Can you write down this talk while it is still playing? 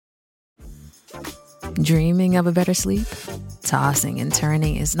Dreaming of a better sleep? Tossing and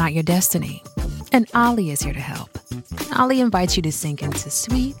turning is not your destiny. And Ollie is here to help. Ollie invites you to sink into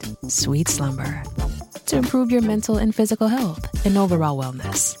sweet, sweet slumber to improve your mental and physical health and overall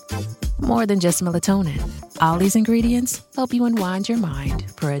wellness. More than just melatonin, Ollie's ingredients help you unwind your mind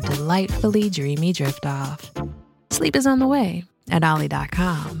for a delightfully dreamy drift off. Sleep is on the way at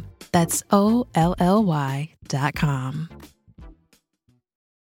Ollie.com. That's OLLY.com.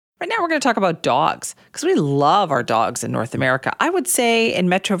 Right now, we're going to talk about dogs because we love our dogs in North America. I would say in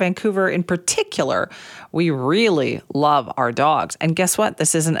Metro Vancouver in particular, we really love our dogs. And guess what?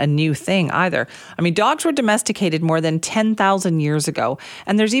 This isn't a new thing either. I mean, dogs were domesticated more than 10,000 years ago.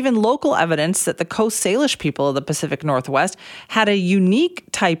 And there's even local evidence that the Coast Salish people of the Pacific Northwest had a unique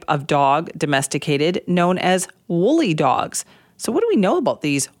type of dog domesticated known as woolly dogs. So what do we know about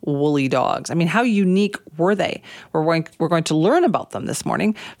these woolly dogs? I mean, how unique were they? We're going to learn about them this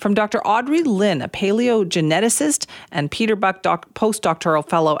morning from Dr. Audrey Lin, a paleogeneticist and Peter Buck postdoctoral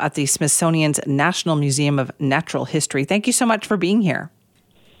fellow at the Smithsonian's National Museum of Natural History. Thank you so much for being here.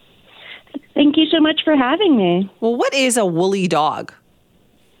 Thank you so much for having me. Well, what is a woolly dog?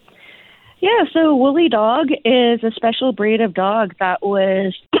 Yeah, so woolly dog is a special breed of dog that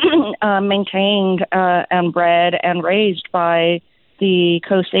was maintained and bred and raised by the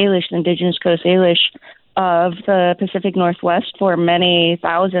Coast Salish, the indigenous Coast Salish of the Pacific Northwest for many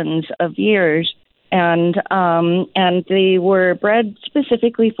thousands of years, and they were bred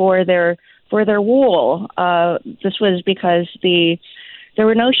specifically for their wool. This was because there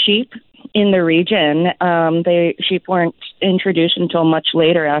were no sheep in the region. Sheep weren't introduced until much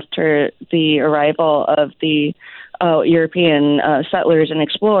later after the arrival of the European settlers and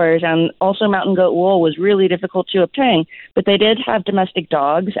explorers, and also mountain goat wool was really difficult to obtain. But they did have domestic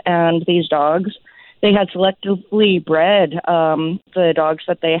dogs, and these dogs, they had selectively bred the dogs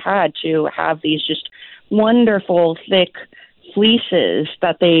that they had to have these just wonderful, thick fleeces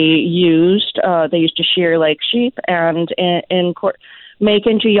that they used. They used to shear like sheep and make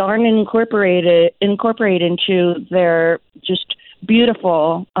into yarn and incorporate into their just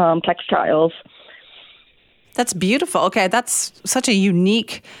beautiful textiles. That's beautiful. Okay, that's such a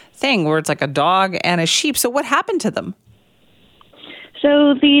unique thing where it's like a dog and a sheep. So what happened to them?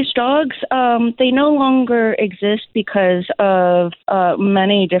 So these dogs, they no longer exist because of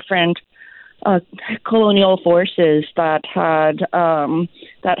many different colonial forces that had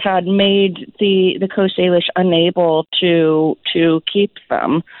made the Coast Salish unable to keep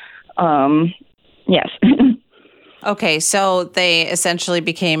them. Yes. Okay, so they essentially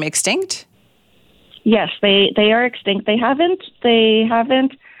became extinct? Yes, they are extinct. They haven't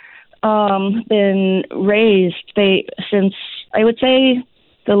been raised since, I would say,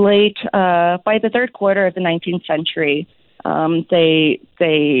 the late by the third quarter of the 19th century. They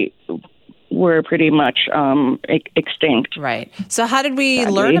were pretty much extinct. Right. So how did we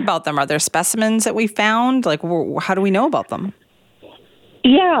learn about them? Are there specimens that we found? Like, how do we know about them?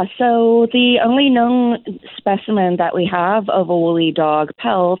 Yeah, so the only known specimen that we have of a woolly dog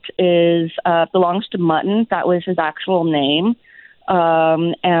pelt belongs to Mutton. That was his actual name.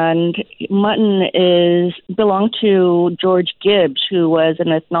 And Mutton belonged to George Gibbs, who was an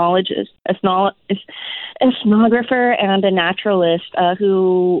ethnographer and a naturalist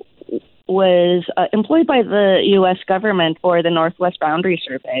who was employed by the U.S. government for the Northwest Boundary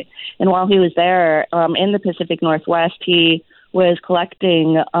Survey. And while he was there in the Pacific Northwest, he was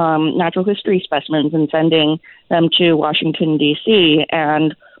collecting natural history specimens and sending them to Washington, D.C.,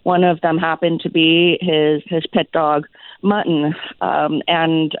 and one of them happened to be his pet dog, Mutton.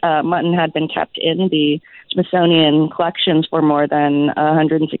 And Mutton had been kept in the Smithsonian collections for more than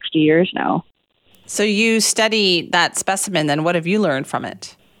 160 years now. So you study that specimen, then what have you learned from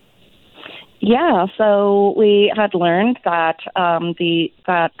it? Yeah, so we had learned that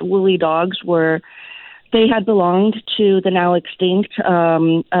that woolly dogs they had belonged to the now extinct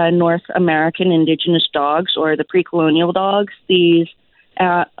North American indigenous dogs, or the pre-colonial dogs. These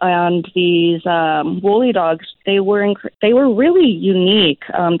woolly dogs, they were really unique.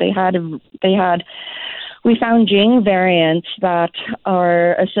 We found gene variants that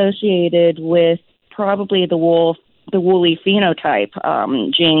are associated with probably the woolly phenotype,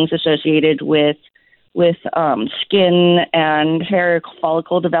 genes associated with skin and hair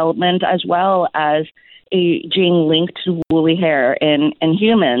follicle development, as well as a gene linked to woolly hair in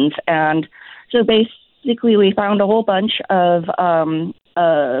humans. And so basically we found a whole bunch of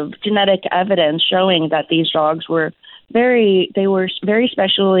genetic evidence showing that these dogs were very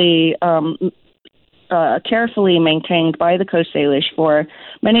specially carefully maintained by the Coast Salish for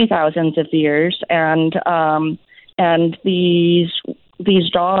many thousands of years, and these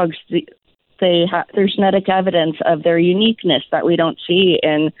dogs, there's genetic evidence of their uniqueness that we don't see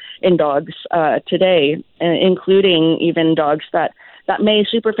in dogs today, including even dogs that may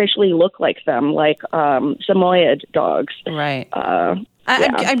superficially look like them, like Samoyed dogs. Right.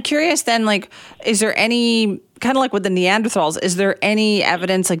 I'm curious then, like, is there any, kind of like with the Neanderthals, is there any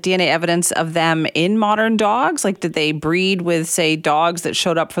evidence, like DNA evidence of them in modern dogs? Like, did they breed with, say, dogs that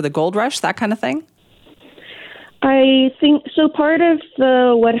showed up for the gold rush, that kind of thing? I think so. Part of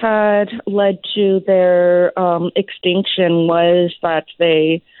what had led to their extinction was that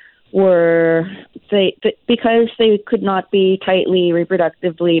because they could not be tightly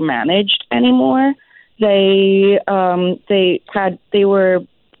reproductively managed anymore. They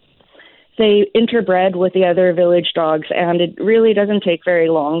interbred with the other village dogs, and it really doesn't take very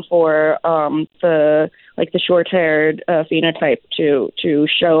long for the short-haired phenotype to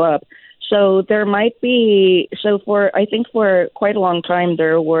show up. So there might be, I think for quite a long time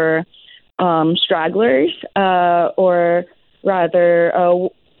there were stragglers, or rather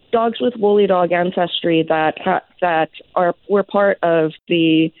dogs with woolly dog ancestry that were part of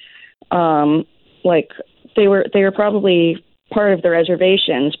the they were probably part of the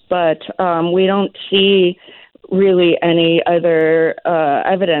reservations, but we don't see really any other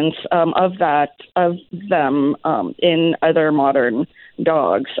evidence of them in other modern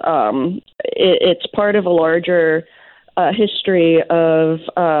dogs. It's part of a larger history of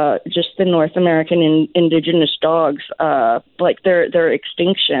just the North American indigenous dogs, like their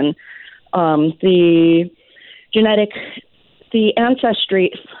extinction. The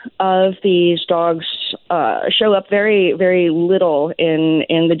ancestry of these dogs show up very, very little in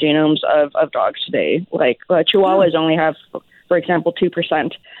the genomes of dogs today. Like Chihuahuas only have, for example,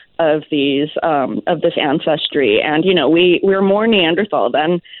 2% of these of this ancestry, and we're more Neanderthal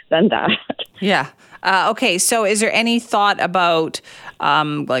than that. Yeah. Okay. So, is there any thought about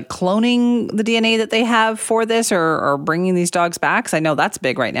like cloning the DNA that they have for this, or bringing these dogs back? 'Cause I know that's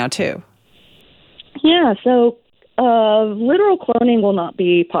big right now too. Yeah. So. Literal cloning will not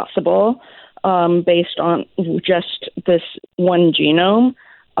be possible based on just this one genome,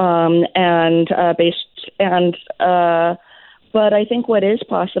 but I think what is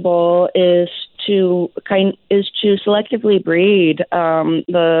possible is to selectively breed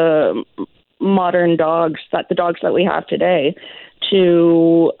the modern dogs, the dogs that we have today,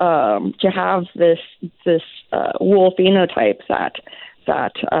 to have this wool phenotype that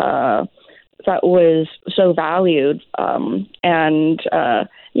was so valued, I know that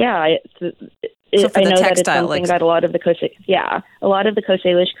it's something that a lot of the Coast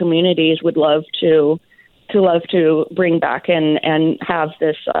Salish communities would love to bring back and have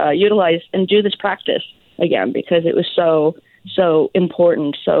this utilized and do this practice again, because it was so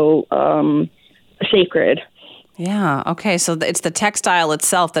important, so sacred. Yeah. Okay. So it's the textile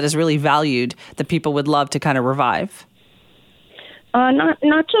itself that is really valued, that people would love to kind of revive.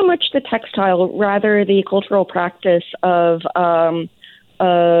 Not so much the textile, rather the cultural practice of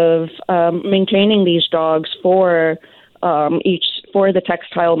maintaining these dogs for the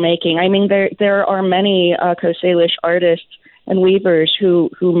textile making. I mean, there are many Coast Salish artists and weavers who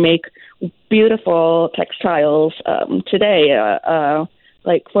make beautiful textiles today.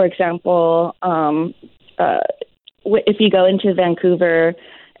 Like, for example, if you go into Vancouver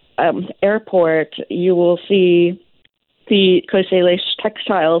airport, you will see the Coast Salish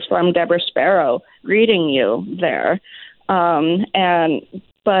textiles from Deborah Sparrow greeting you there,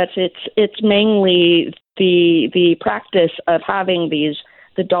 but it's mainly the practice of having the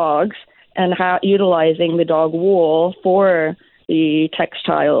dogs and utilizing the dog wool for the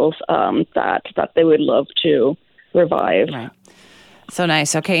textiles that they would love to revive. Right. So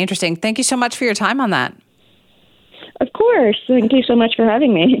nice. Okay, interesting. Thank you so much for your time on that. Of course. Thank you so much for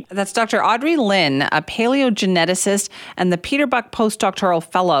having me. That's Dr. Audrey Lin, a paleogeneticist and the Peter Buck Postdoctoral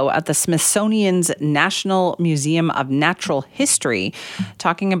Fellow at the Smithsonian's National Museum of Natural History,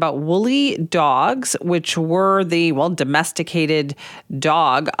 talking about woolly dogs, which were the, domesticated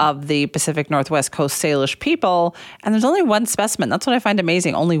dog of the Pacific Northwest Coast Salish people. And there's only one specimen. That's what I find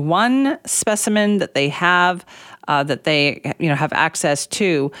amazing. Only one specimen that they have have access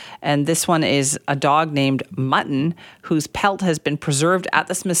to. And this one is a dog named Mutton, whose pelt has been preserved at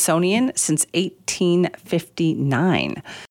the Smithsonian since 1859.